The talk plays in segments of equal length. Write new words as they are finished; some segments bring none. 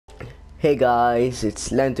Hey guys, it's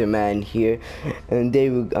Lenderman here, and today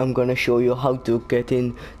I'm gonna show you how to get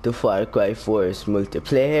into Far Cry 4's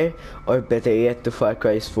multiplayer, or better yet, to Far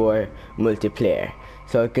Cry 4 multiplayer.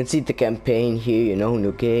 So you can see the campaign here,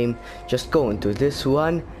 new game. Just go into this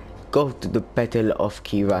one, go to the Battle of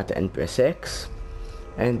Kirat and press X,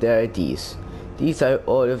 and there are these. These are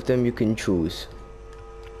all of them you can choose.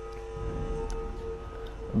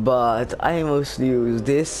 But I mostly use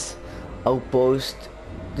this outpost.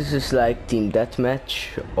 This is like team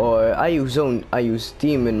deathmatch, or I use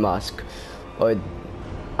team and mask, or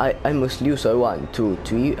I mostly use 1, 2,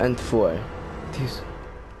 3, and 4.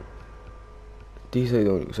 These I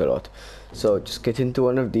don't use a lot. So just get into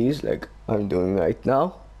one of these, like I'm doing right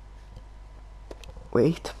now.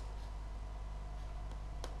 Wait.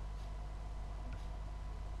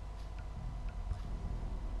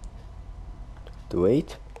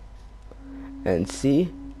 Wait. And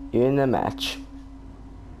see, you're in a match.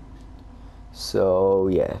 So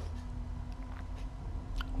yeah,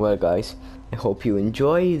 well guys, I hope you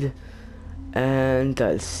enjoyed, and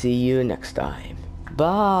I'll see you next time.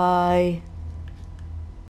 Bye.